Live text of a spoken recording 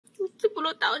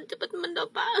10 tahun cepat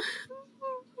mendopa.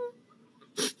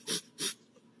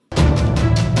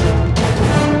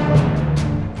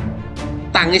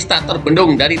 Tangis tak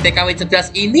terbendung dari TKW Cerdas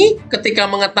ini ketika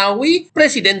mengetahui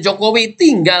Presiden Jokowi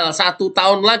tinggal 1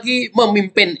 tahun lagi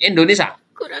memimpin Indonesia.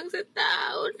 Kurang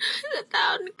setahun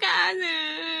kan.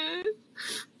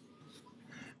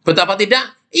 Betapa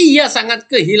tidak, ia sangat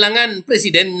kehilangan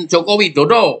Presiden Jokowi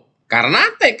Dodo. Karena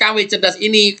TKW Cerdas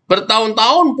ini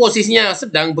bertahun-tahun posisinya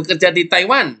sedang bekerja di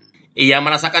Taiwan. Ia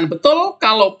merasakan betul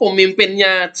kalau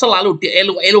pemimpinnya selalu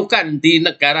dieluk-elukan di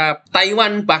negara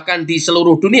Taiwan bahkan di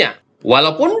seluruh dunia.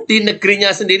 Walaupun di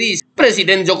negerinya sendiri,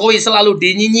 Presiden Jokowi selalu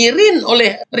dinyinyirin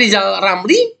oleh Rizal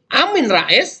Ramli, Amin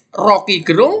Rais, Rocky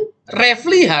Gerung,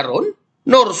 Refli Harun,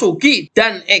 Nur Sugi,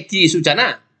 dan Egy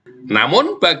Sujana.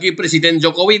 Namun bagi Presiden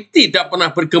Jokowi tidak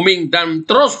pernah bergeming dan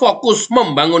terus fokus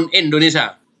membangun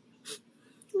Indonesia.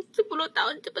 10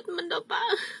 tahun cepat mendopa.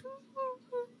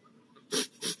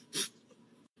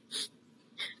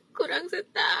 Kurang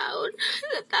setahun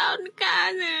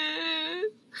kan.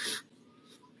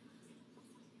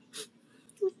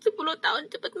 10 tahun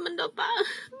cepat mendopa.